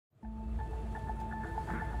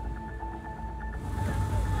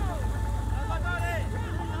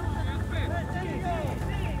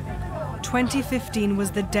2015 was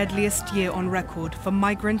the deadliest year on record for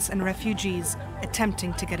migrants and refugees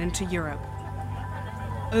attempting to get into Europe.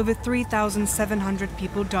 Over 3,700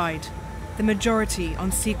 people died, the majority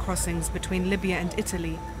on sea crossings between Libya and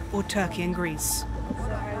Italy or Turkey and Greece.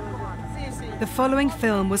 The following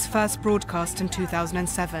film was first broadcast in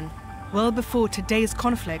 2007, well before today's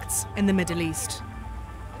conflicts in the Middle East.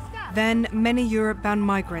 Then, many Europe-bound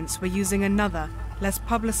migrants were using another, less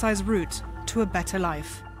publicized route to a better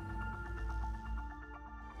life.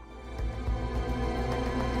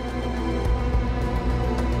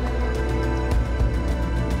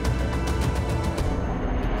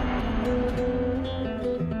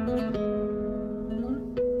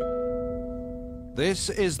 This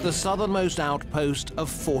is the southernmost outpost of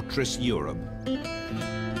Fortress Europe.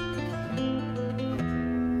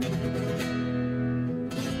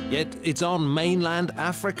 Yet it's on mainland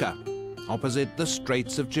Africa, opposite the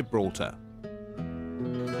Straits of Gibraltar.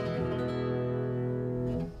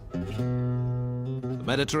 The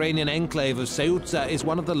Mediterranean enclave of Ceuta is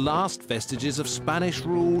one of the last vestiges of Spanish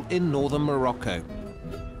rule in northern Morocco.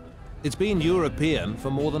 It's been European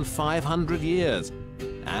for more than 500 years,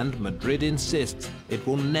 and Madrid insists it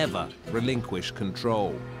will never relinquish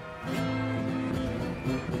control.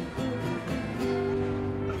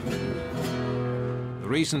 The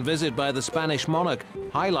recent visit by the Spanish monarch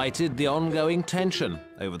highlighted the ongoing tension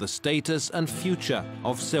over the status and future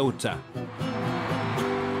of Ceuta.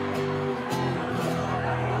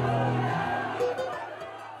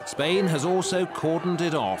 Spain has also cordoned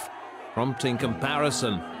it off, prompting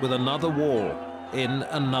comparison with another war in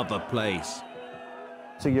another place.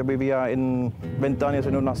 Sí, yo vivía en 20 años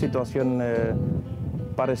en una situación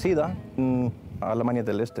parecida en Alemania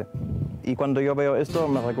del Este. Y cuando yo veo esto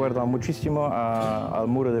me recuerda muchísimo al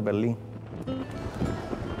muro de Berlín.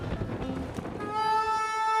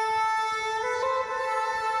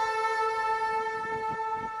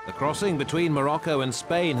 The crossing between Morocco and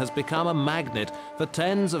Spain has become a magnet for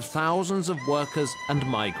tens of thousands of workers and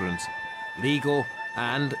migrants, legal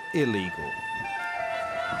and illegal.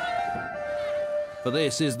 For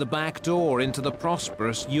this is the back door into the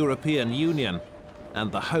prosperous European Union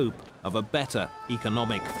and the hope of a better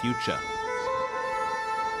economic future.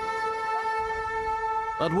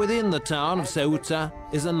 But within the town of Ceuta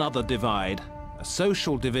is another divide, a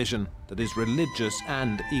social division that is religious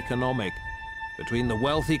and economic, between the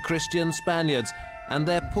wealthy Christian Spaniards and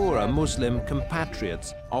their poorer Muslim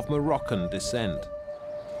compatriots of Moroccan descent.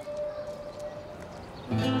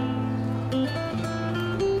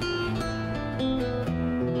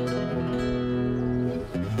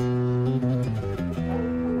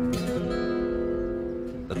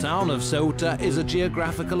 The town of Ceuta is a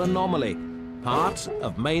geographical anomaly, part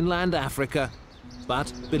of mainland Africa,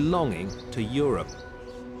 but belonging to Europe.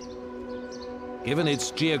 Given its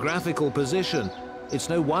geographical position, it's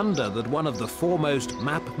no wonder that one of the foremost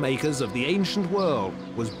map makers of the ancient world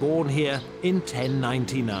was born here in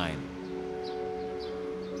 1099.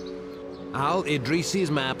 Al-Idrisi's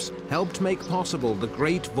maps helped make possible the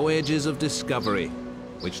great voyages of discovery,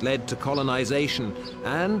 which led to colonization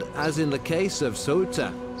and, as in the case of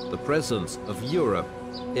Ceuta, the presence of Europe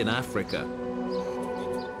in Africa.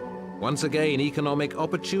 Once again, economic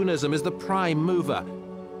opportunism is the prime mover,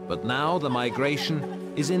 but now the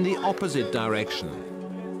migration is in the opposite direction,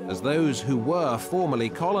 as those who were formerly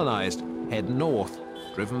colonized head north,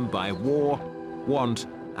 driven by war, want,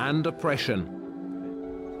 and oppression,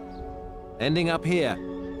 ending up here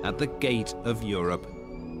at the gate of Europe.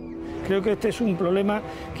 Creo que este es un problema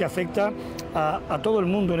que afecta a todo el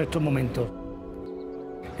mundo en estos momentos.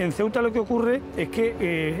 En Ceuta lo que ocurre es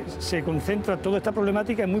que se concentra toda esta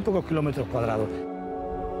problemática en muy pocos kilómetros cuadrados.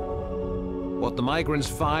 What the migrants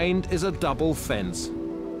find is a double fence,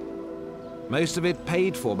 most of it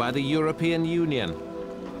paid for by the European Union.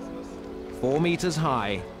 4 meters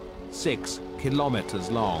high, 6 kilometers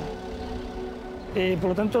long. Por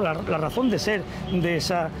lo tanto, la razón de ser de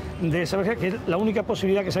esa verja, que es la única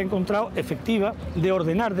posibilidad que se ha encontrado efectiva de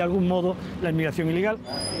ordenar de algún modo la inmigración ilegal.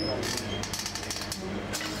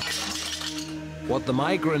 What the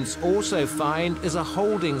migrants also find is a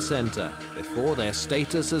holding center before their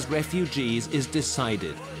status as refugees is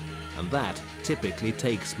decided, and that typically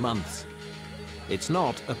takes months. It's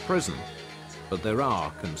not a prison, but there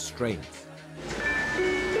are constraints.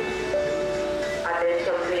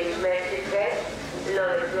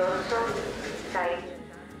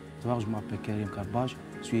 Je m'appelle Karim Karbaj,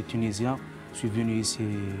 je suis tunisien, je suis venu ici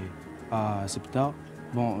à Ceuta.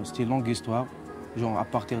 Bon, c'était une longue histoire, genre à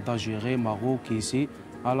partir d'Algérie, Maroc, ici.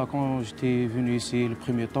 Alors quand j'étais venu ici le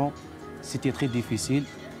premier temps, c'était très difficile,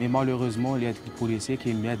 mais malheureusement il y a des policiers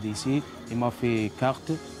qui m'aident ici, il m'a fait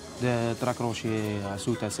carte de raccrocher à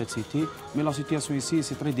Ceuta, cette cité. Mais la situation ici,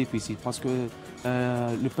 c'est très difficile parce que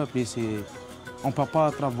le peuple ici, on ne peut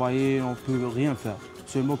pas travailler, on ne peut rien faire.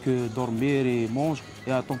 Seulement que dormir et manger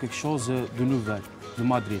et attendre quelque chose de nouvel, de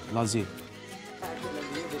Madrid, l'asile.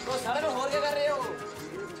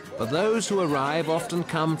 But those who arrive often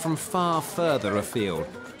come from far further afield,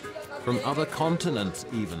 from other continents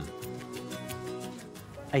even.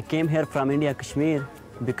 I came here from India, Kashmir,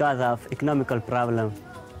 because of economical problem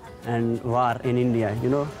and war in India, you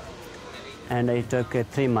know, and I took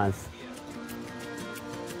 3 months.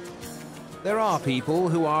 There are people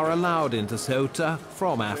who are allowed into Ceuta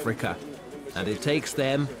from Africa, and it takes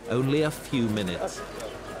them only a few minutes.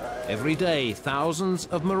 Every day, thousands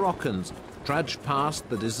of Moroccans trudge past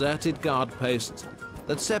the deserted guard posts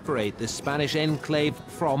that separate this Spanish enclave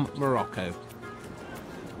from Morocco.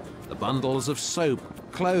 The bundles of soap,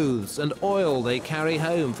 clothes and oil they carry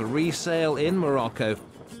home for resale in Morocco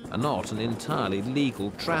are not an entirely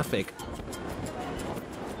legal traffic.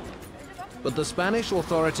 But the Spanish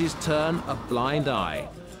authorities turn a blind eye,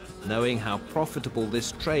 knowing how profitable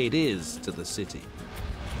this trade is to the city.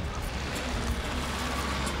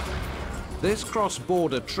 This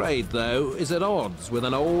cross-border trade, though, is at odds with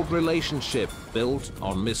an old relationship built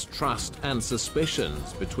on mistrust and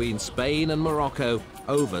suspicions between Spain and Morocco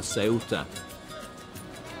over Ceuta.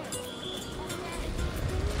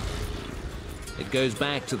 It goes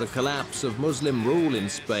back to the collapse of Muslim rule in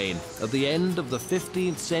Spain at the end of the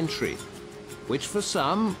 15th century, which for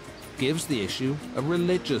some gives the issue a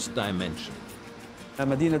religious dimension.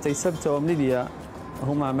 مدينتي سبتة ومليليا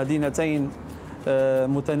هما مدينتين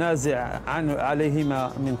متنازع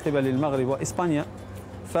عليهما من قبل المغرب وإسبانيا،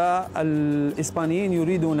 فالإسبانيين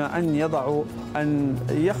يريدون أن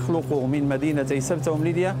يخلقوا من مدينتي سبتة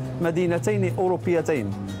ومليليا مدينتين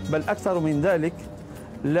أوروبيتين، بل أكثر من ذلك.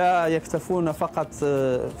 لا يكتفون فقط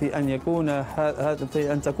في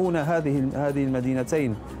أن تكون هذه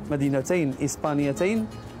المدينتين مدينتين إسبانيتين،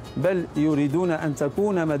 بل يريدون أن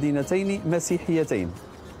تكون مدينتين مسيحيتين،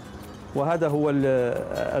 وهذا هو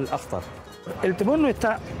الأخطر. El temor no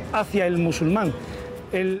está hacia el musulmán,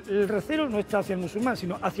 el recelo no está hacia el musulmán,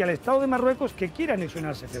 sino hacia el Estado de Marruecos que quiere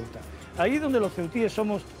anexionarse Ceuta. Ahí es donde los ceutíes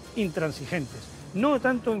somos intransigentes. No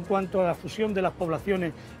tanto en cuanto a la fusión de las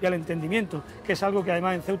poblaciones y al entendimiento, que es algo que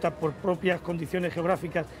además en Ceuta, por propias condiciones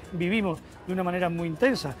geográficas, vivimos de una manera muy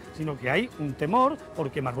intensa, sino que hay un temor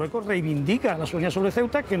porque Marruecos reivindica la soberanía sobre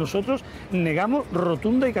Ceuta que nosotros negamos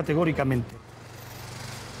rotunda y categóricamente.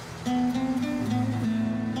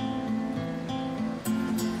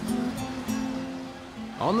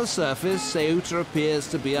 On the surface, Ceuta appears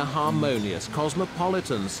to be a harmonious,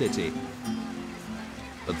 cosmopolitan city.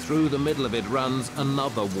 But through the middle of it runs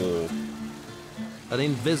another wall, an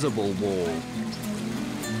invisible wall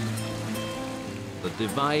that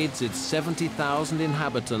divides its 70,000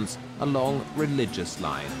 inhabitants along religious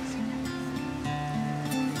lines.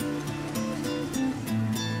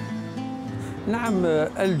 نعم،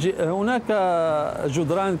 هناك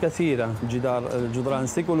جدران كثيرة، جدران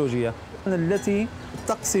سيكولوجية التي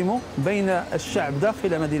تقسم بين الشعب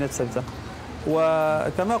داخل مدينة سبتة.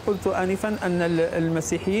 وكما قلت آنفاً أن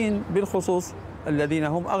المسيحيين بالخصوص الذين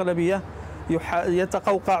هم أغلبية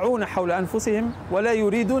يتقوقعون حول أنفسهم ولا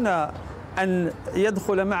يريدون أن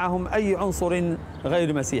يدخل معهم أي عنصر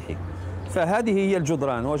غير مسيحي. فهذه هي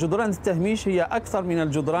الجدران، وجدران التهميش هي أكثر من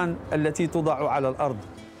الجدران التي توضع على الأرض.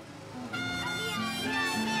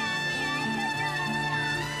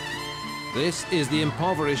 This is the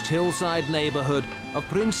impoverished hillside neighborhood of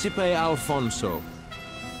Príncipe Alfonso,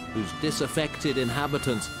 whose disaffected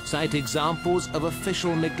inhabitants cite examples of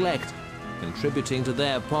official neglect, contributing to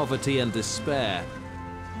their poverty and despair.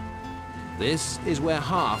 This is where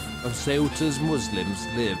half of Ceuta's Muslims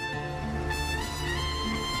live.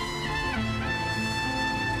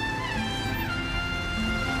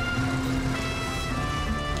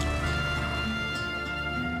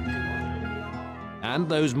 And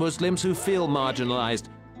those Muslims who feel marginalized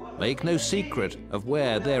make no secret of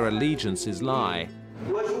where their allegiances lie.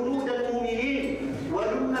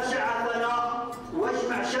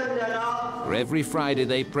 For every Friday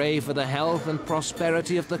they pray for the health and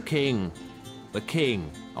prosperity of the King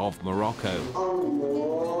of Morocco.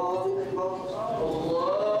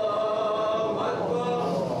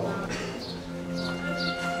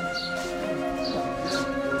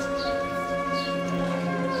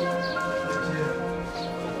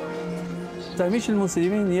 تهميش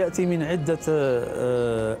المسلمين يأتي من عدة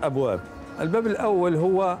أبواب. الباب الأول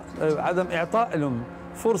هو عدم إعطاء لهم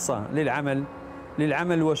فرصة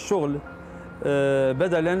للعمل والشغل،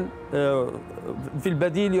 بدلاً في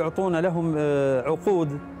البديل يعطون لهم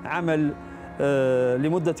عقود عمل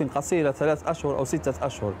لمدة قصيرة 3 أشهر أو 6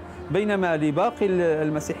 أشهر، بينما لباقي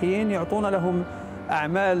المسيحيين يعطون لهم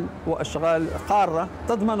أعمال وأشغال قارة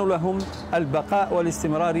تضمن لهم البقاء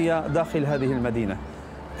والاستمرارية داخل هذه المدينة.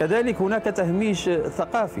 كذلك هناك تهميش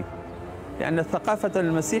ثقافي، لأن الثقافة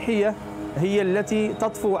المسيحية هي التي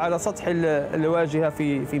تطفو على سطح الواجهة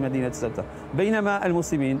في مدينة سوطة، بينما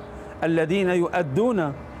المسلمين الذين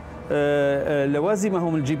يؤدون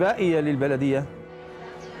لوازمهم الجبائية للبلدية.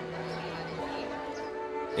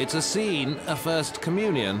 It's a scene, a first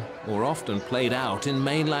communion, more often played out in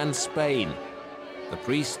mainland Spain. The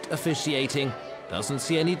priest officiating doesn't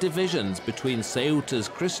see any divisions between Ceuta's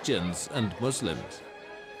Christians and Muslims.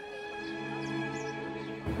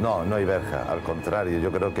 No, no hay verja, al contrario, yo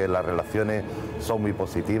creo que las relaciones son muy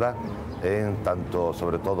positivas, en tanto,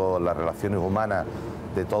 sobre todo las relaciones humanas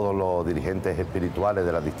de todos los dirigentes espirituales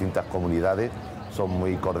de las distintas comunidades son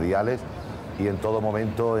muy cordiales, y en todo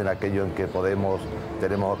momento, en aquello en que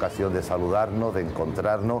tenemos ocasión de saludarnos, de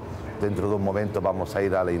encontrarnos. Dentro de un momento vamos a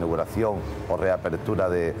ir a la inauguración o reapertura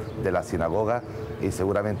de la sinagoga, y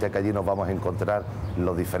seguramente que allí nos vamos a encontrar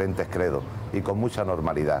los diferentes credos y con mucha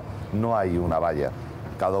normalidad. No hay una valla,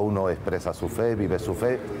 cada uno expresa su fe, vive su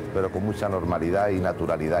fe, pero con mucha normalidad y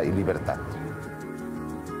naturalidad y libertad.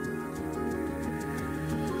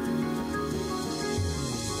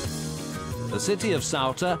 The city of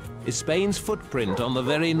Ceuta is Spain's footprint on the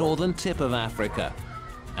very northern tip of Africa,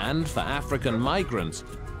 and for African migrants,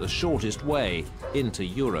 the shortest way into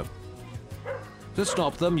Europe. To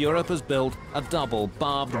stop them, Europe has built a double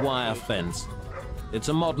barbed wire fence. It's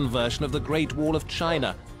a modern version of the Great Wall of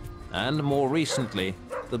China, and more recently,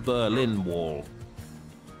 the Berlin Wall.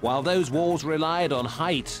 While those walls relied on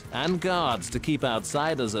height and guards to keep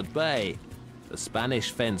outsiders at bay, the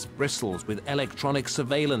Spanish fence bristles with electronic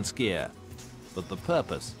surveillance gear. But the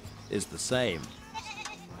purpose is the same.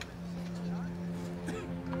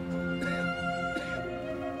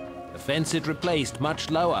 The fence it replaced, much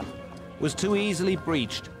lower, was too easily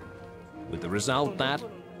breached, with the result that,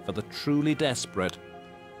 for the truly desperate,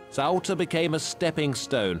 Ceuta became a stepping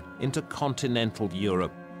stone into continental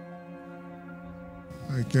Europe.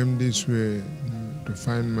 I came this way to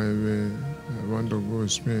find my way. I want to go to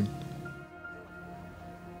Spain.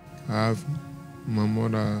 I have my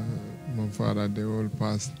mother, my father, they all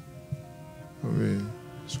passed away,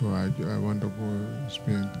 so I want to go to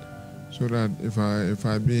Spain, so that if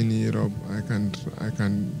I be in Europe, I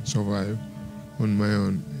can survive on my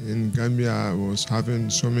own. In Gambia, I was having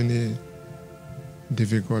so many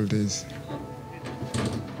difficulties.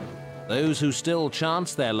 Those who still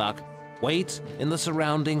chance their luck wait in the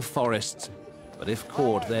surrounding forests, but if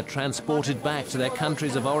caught, they're transported back to their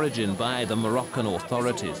countries of origin by the Moroccan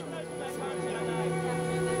authorities.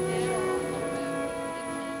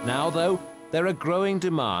 Now, though, there are growing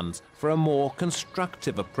demands for a more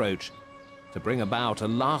constructive approach to bring about a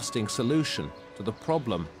lasting solution to the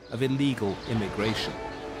problem of illegal immigration.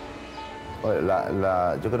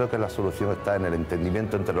 Yo creo que la solución está en el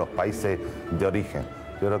entendimiento entre los países de origen.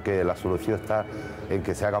 Yo creo que la solución está en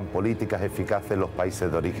que se hagan políticas eficaces en los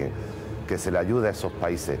países de origen, que se le ayude a esos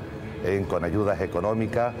países con ayudas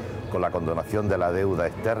económicas, con la condonación de la deuda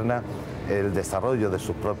externa, el desarrollo de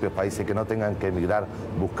sus propios países, que no tengan que emigrar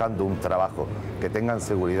buscando un trabajo, que tengan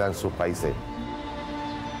seguridad en sus países.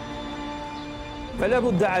 فلا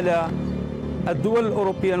بد على الدول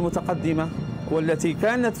الأوروبية المتقدمة والتي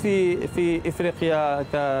كانت في إفريقيا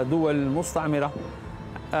كدول مستعمرة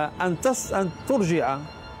أن ترجع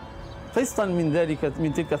قسطا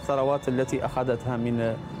من تلك الثروات التي أخذتها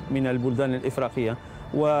من البلدان الإفريقية،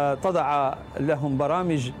 وتضع لهم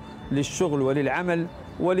برامج للشغل وللعمل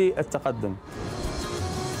وللتقدم.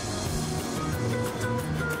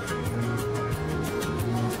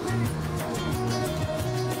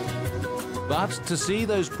 But to see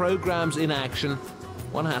those programs in action,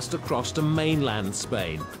 one has to cross to mainland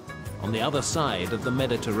Spain, on the other side of the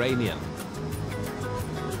Mediterranean.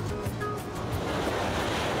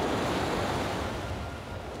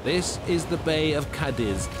 This is the Bay of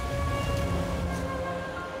Cadiz,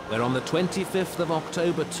 where on the 25th of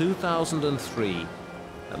October 2003,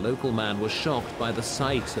 a local man was shocked by the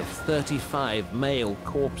sight of 35 male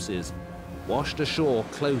corpses washed ashore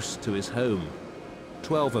close to his home.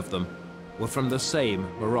 12 of them were from the same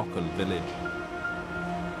Moroccan village.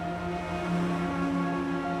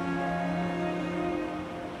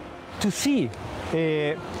 To see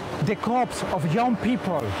the corpse of young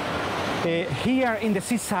people here in the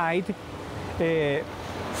seaside,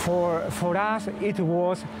 for us it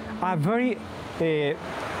was a very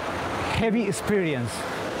heavy experience.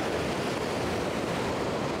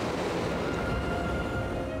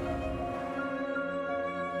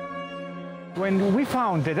 When we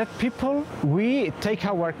found the dead people, we take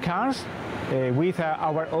our cars with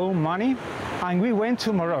our own money, and we went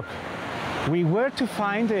to Morocco. We were to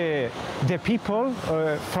find the people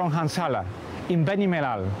from Hansala in Beni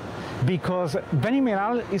Mellal, because Beni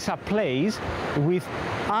Mellal is a place with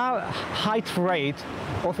a high rate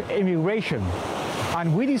of immigration.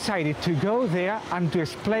 And we decided to go there and to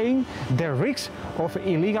explain the risks of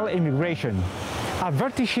illegal immigration,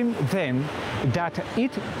 averting them that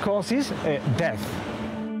it causes death.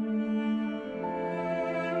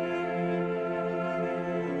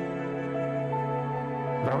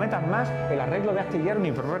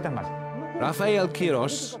 Rafael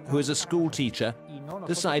Quiros, who is a school teacher,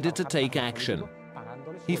 decided to take action.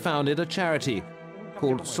 He founded a charity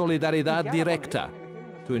called Solidaridad Directa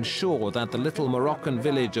to ensure that the little Moroccan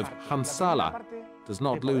village of Hansala does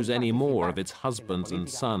not lose any more of its husbands and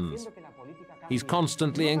sons. He's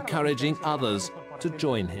constantly encouraging others to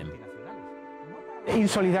join him. In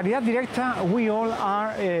Solidaridad Directa, we all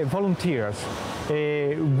are volunteers.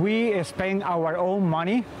 We spend our own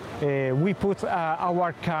money. We put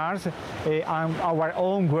our cars and our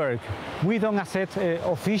own work. We don't accept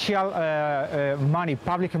official money,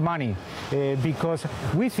 public money, because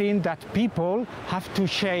we think that people have to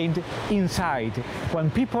change inside.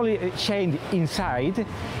 When people change inside,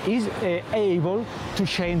 is able to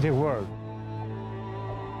change the world.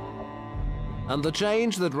 And the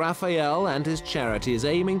change that Rafael and his charity is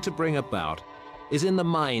aiming to bring about is in the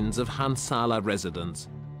minds of Hansala residents,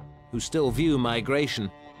 who still view migration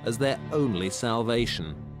as their only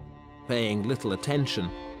salvation, paying little attention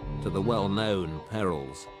to the well-known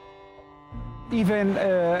perils. Even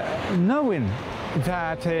knowing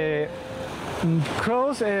that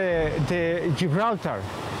cross the Gibraltar,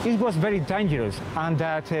 it was very dangerous, and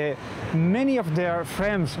that many of their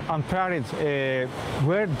friends and parents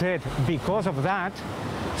were dead because of that,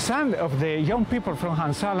 some of the young people from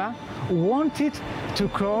Hansala wanted to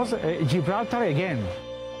cross Gibraltar again.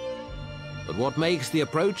 But what makes the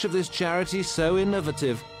approach of this charity so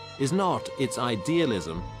innovative is not its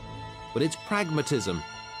idealism, but its pragmatism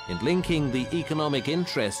in linking the economic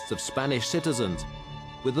interests of Spanish citizens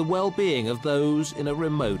with the well-being of those in a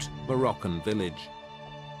remote Moroccan village.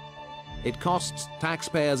 It costs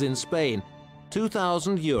taxpayers in Spain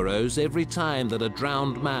 2,000 euros every time that a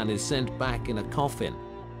drowned man is sent back in a coffin.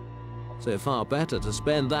 So far better to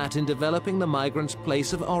spend that in developing the migrant's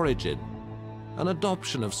place of origin, an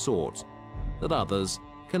adoption of sorts that others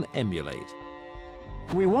can emulate.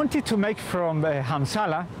 We wanted to make from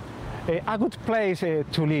Hansala a good place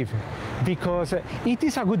to live, because it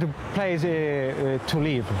is a good place to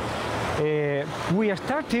live. We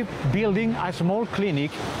started building a small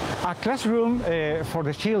clinic, a classroom for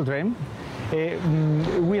the children.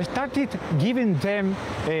 We started giving them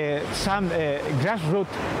some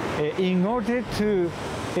grassroots in order to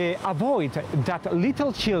avoid that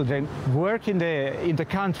little children work in the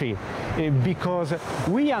country, because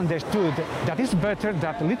we understood that it's better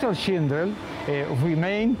that little children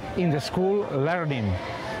remain in the school learning.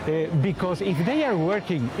 Because if they are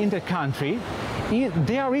working in the country,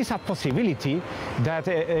 there is a possibility that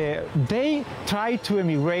they try to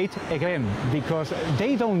emigrate again, because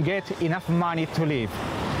they don't get enough money to live.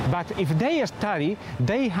 But if they study,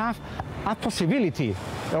 they have a possibility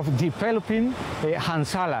of developing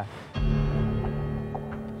Hansala.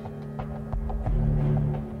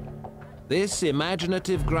 This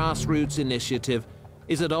imaginative grassroots initiative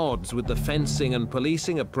is at odds with the fencing and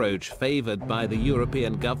policing approach favored by the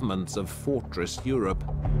European governments of Fortress Europe.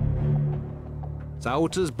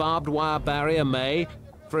 Ceuta's barbed wire barrier may,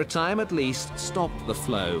 for a time at least, stop the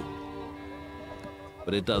flow.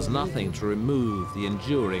 But it does nothing to remove the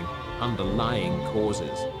enduring underlying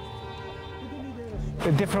causes.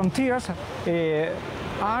 The frontiers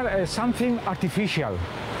are something artificial.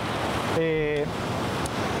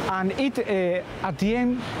 And at the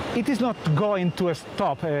end, it is not going to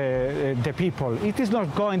stop the people. It is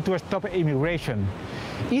not going to stop immigration.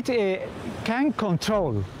 It can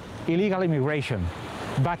control illegal immigration,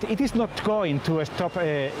 but it is not going to stop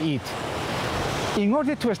it. In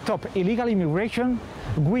order to stop illegal immigration,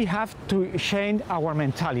 we have to change our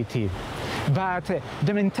mentality. But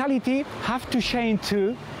the mentality has to change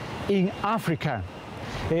too in Africa.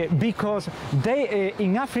 Because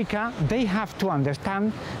in Africa, they have to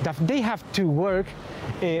understand that they have to work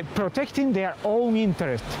protecting their own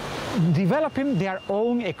interests, developing their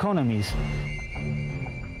own economies.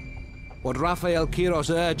 What Rafael Quiros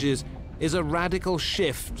urges is a radical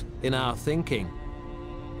shift in our thinking,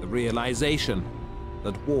 the realization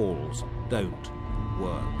that walls don't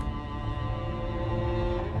work.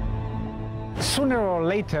 sooner or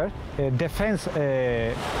later, defense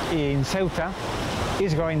in Ceuta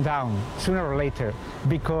is going down, sooner or later,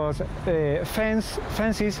 because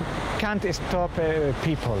fences can't stop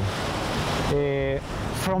people.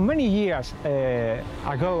 From many years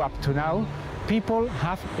ago up to now, people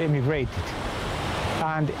have emigrated,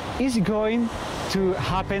 and it's going to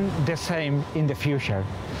happen the same in the future.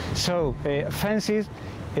 So fences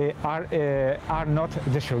are not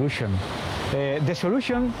the solution. The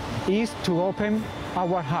solution is to open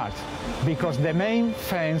our heart, because the main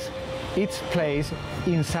fence is placed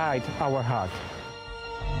inside our heart.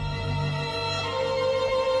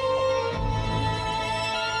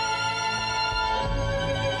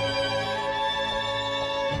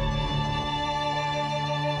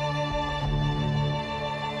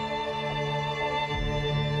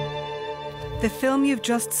 The film you've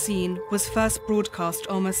just seen was first broadcast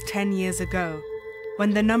almost 10 years ago,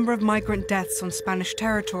 when the number of migrant deaths on Spanish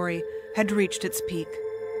territory had reached its peak.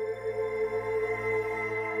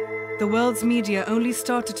 The world's media only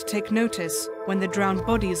started to take notice when the drowned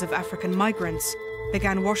bodies of African migrants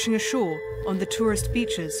began washing ashore on the tourist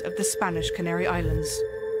beaches of the Spanish Canary Islands.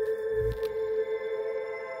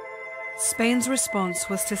 Spain's response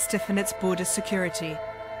was to stiffen its border security.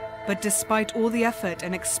 But despite all the effort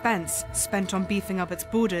and expense spent on beefing up its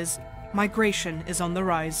borders, migration is on the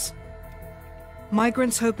rise.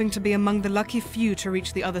 Migrants hoping to be among the lucky few to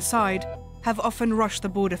reach the other side have often rushed the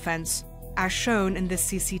border fence, as shown in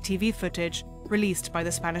this CCTV footage released by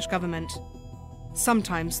the Spanish government.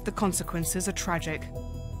 Sometimes the consequences are tragic.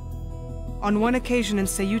 On one occasion in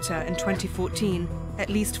Ceuta in 2014,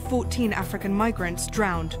 at least 14 African migrants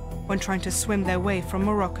drowned when trying to swim their way from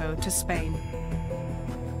Morocco to Spain.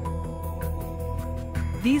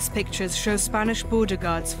 These pictures show Spanish border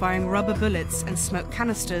guards firing rubber bullets and smoke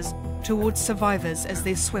canisters towards survivors as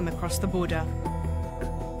they swim across the border.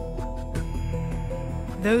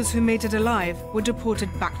 Those who made it alive were deported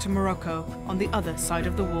back to Morocco on the other side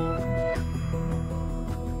of the wall.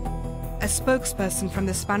 A spokesperson from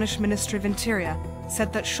the Spanish Ministry of Interior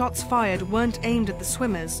said that shots fired weren't aimed at the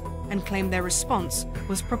swimmers and claimed their response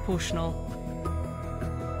was proportional.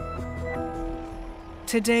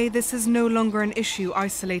 Today, this is no longer an issue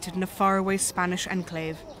isolated in a faraway Spanish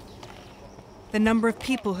enclave. The number of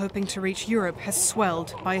people hoping to reach Europe has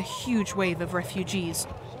swelled by a huge wave of refugees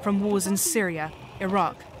from wars in Syria,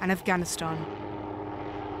 Iraq, and Afghanistan.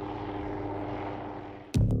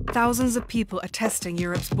 Thousands of people are testing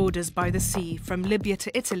Europe's borders by the sea, from Libya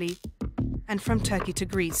to Italy and from Turkey to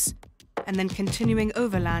Greece, and then continuing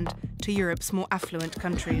overland to Europe's more affluent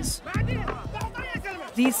countries.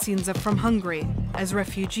 These scenes are from Hungary, as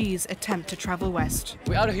refugees attempt to travel west.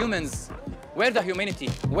 We are humans. Where the humanity?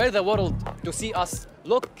 Where the world to see us?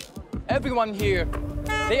 Look, everyone here,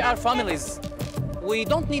 they are families. We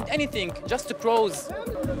don't need anything, just to cross. They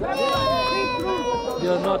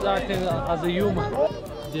are not acting as a human.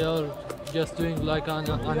 They are just doing like an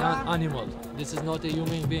animal. This is not a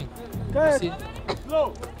human being. See?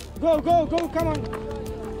 Go, go, go, go, come on.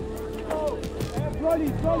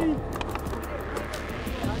 Trolley, trolley.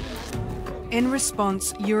 In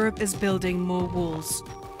response, Europe is building more walls.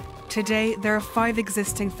 Today, there are 5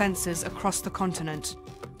 existing fences across the continent,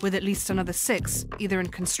 with at least another 6 either in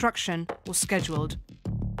construction or scheduled.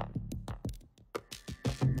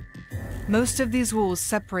 Most of these walls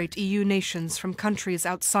separate EU nations from countries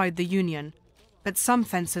outside the Union, but some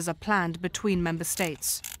fences are planned between member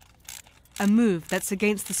states. A move that's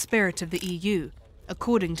against the spirit of the EU,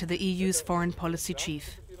 according to the EU's foreign policy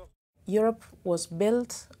chief. Europe was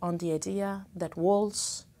built on the idea that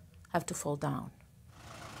walls have to fall down.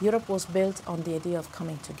 Europe was built on the idea of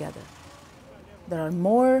coming together. There are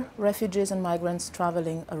more refugees and migrants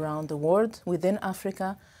traveling around the world, within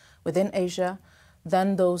Africa, within Asia,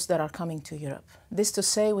 than those that are coming to Europe. This to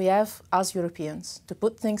say we have, as Europeans, to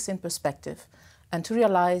put things in perspective and to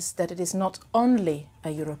realize that it is not only a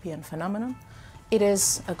European phenomenon, it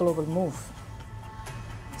is a global move.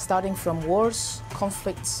 Starting from wars,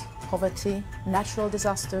 conflicts, poverty, natural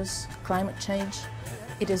disasters, climate change,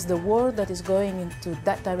 it is the world that is going into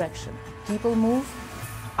that direction. People move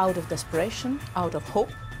out of desperation, out of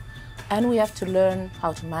hope, and we have to learn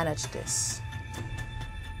how to manage this.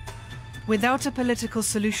 Without a political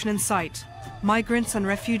solution in sight, migrants and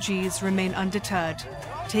refugees remain undeterred,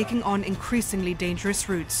 taking on increasingly dangerous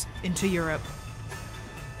routes into Europe.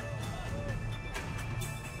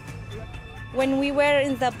 When we were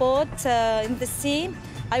in the boat, in the sea,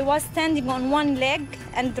 I was standing on one leg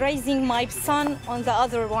and raising my son on the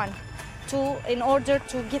other one in order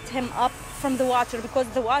to get him up from the water, because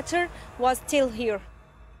the water was still here.